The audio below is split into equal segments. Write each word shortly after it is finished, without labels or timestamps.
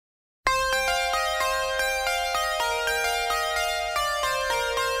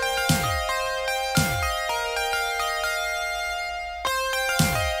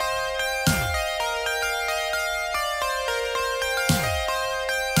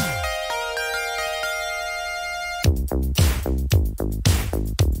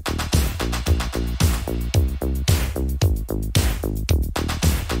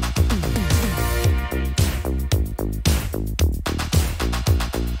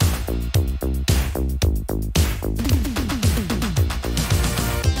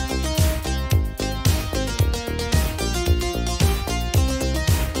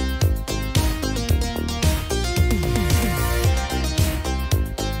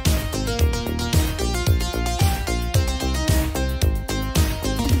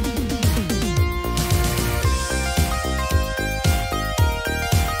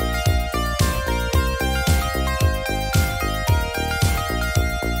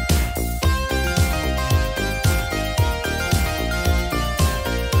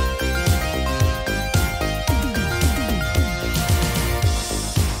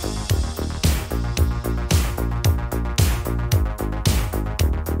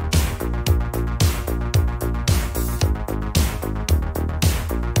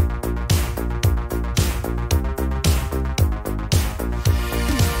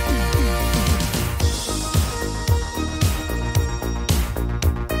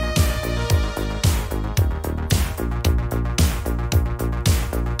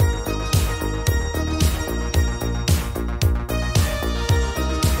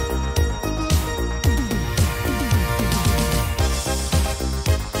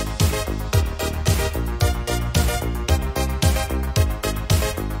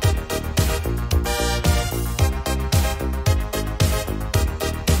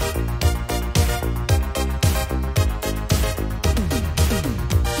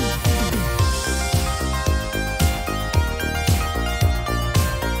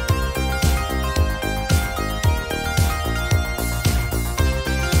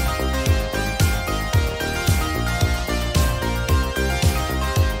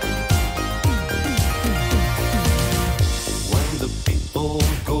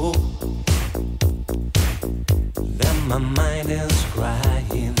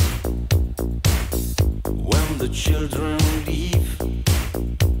children leave,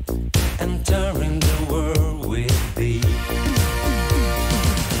 entering the world with thee.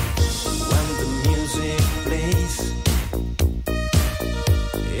 When the music plays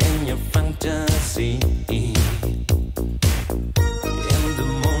in your fantasy, in the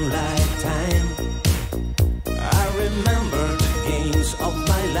moonlight time, I remember the games of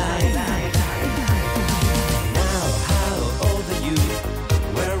my life. Now, how old are you?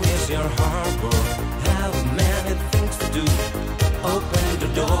 Where is your harbor? Have many things to do. Open the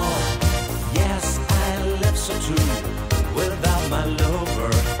door. Yes, I live so true without my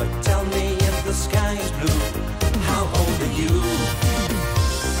lover. But tell me if the sky is blue. How old are you?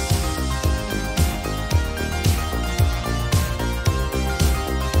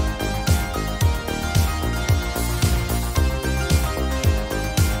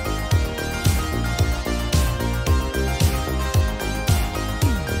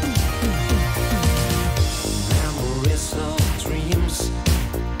 Memories of dreams,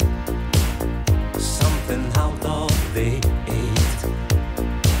 something out of the eight.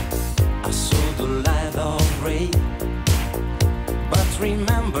 I saw the light of rain, but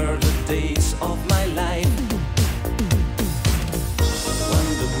remember the days of my life. When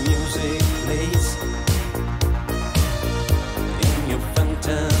the music plays in your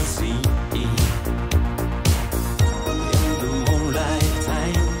fantasy, in the moonlight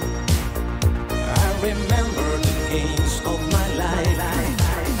time, I remember the games of my life.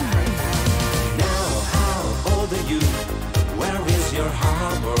 Now, how old are you? Where is your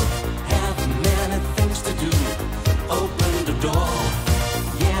harbor? Have many things to do. Open the door.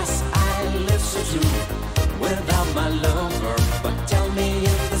 Yes, I live so true without my lover. But tell me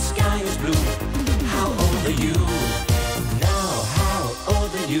if the sky is blue. How old are you? Now, how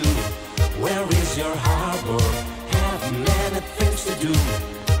old are you? Where is your harbor? Have many things to do.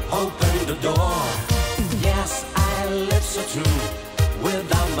 Open the door. Yes, I live so true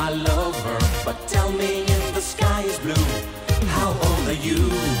without my lover. But tell me if the sky is blue. How old are you?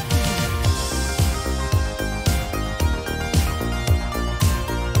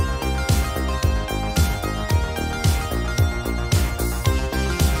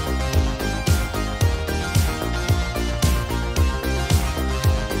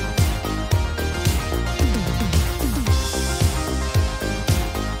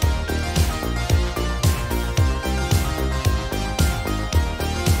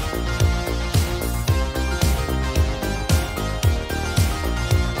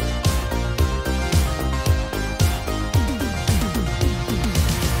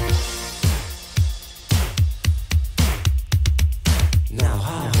 Now,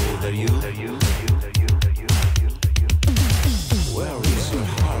 how old are you?